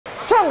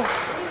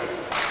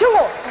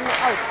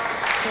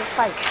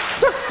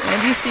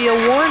And you see a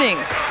warning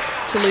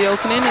to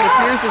Liuokanen. It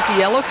appears as a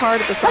yellow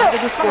card at the side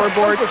of the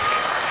scoreboard.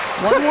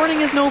 One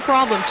warning is no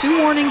problem.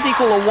 2 warnings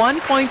equal a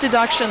 1-point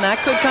deduction.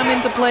 That could come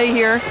into play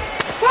here.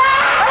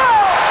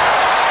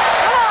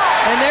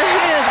 And there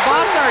it is.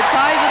 Bosshart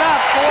ties it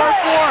up,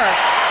 4-4.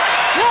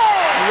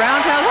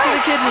 Roundhouse to the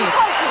kidneys.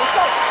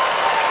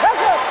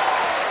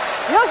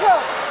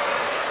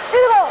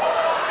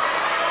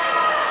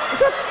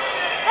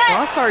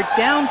 Bosshart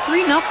down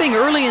 3-0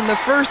 early in the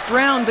first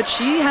round, but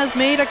she has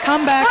made a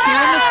comeback here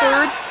in the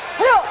third.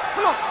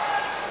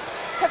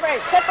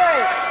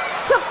 Separate.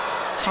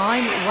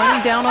 Time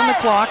running down on the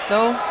clock,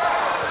 though.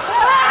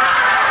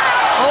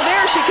 Oh,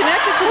 there, she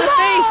connected to the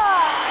face.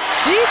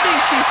 She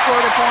thinks she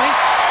scored a point.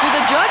 Do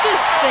the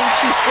judges think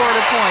she scored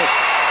a point?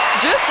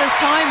 Just as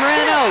time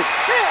ran out.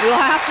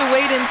 We'll have to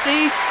wait and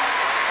see.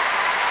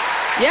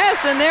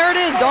 Yes, and there it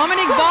is.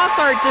 Dominique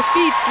Bosshart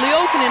defeats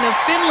Liuokanen of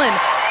Finland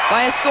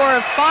by a score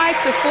of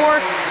 5-4.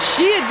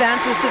 She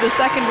advances to the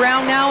second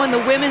round now in the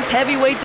women's heavyweight